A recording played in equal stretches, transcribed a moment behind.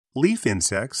Leaf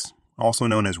insects, also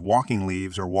known as walking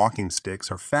leaves or walking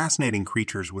sticks, are fascinating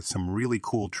creatures with some really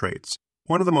cool traits.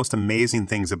 One of the most amazing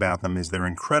things about them is their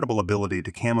incredible ability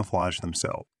to camouflage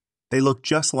themselves. They look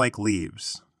just like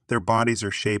leaves. Their bodies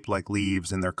are shaped like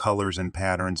leaves and their colors and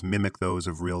patterns mimic those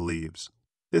of real leaves.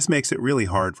 This makes it really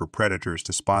hard for predators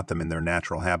to spot them in their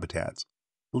natural habitats.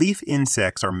 Leaf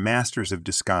insects are masters of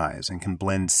disguise and can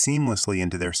blend seamlessly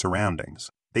into their surroundings.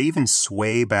 They even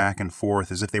sway back and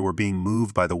forth as if they were being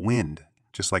moved by the wind,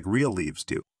 just like real leaves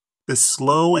do. This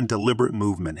slow and deliberate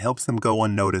movement helps them go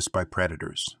unnoticed by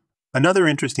predators. Another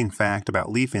interesting fact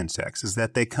about leaf insects is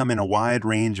that they come in a wide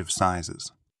range of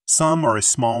sizes. Some are as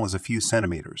small as a few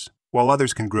centimeters, while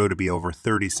others can grow to be over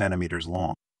 30 centimeters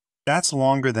long. That's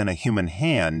longer than a human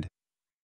hand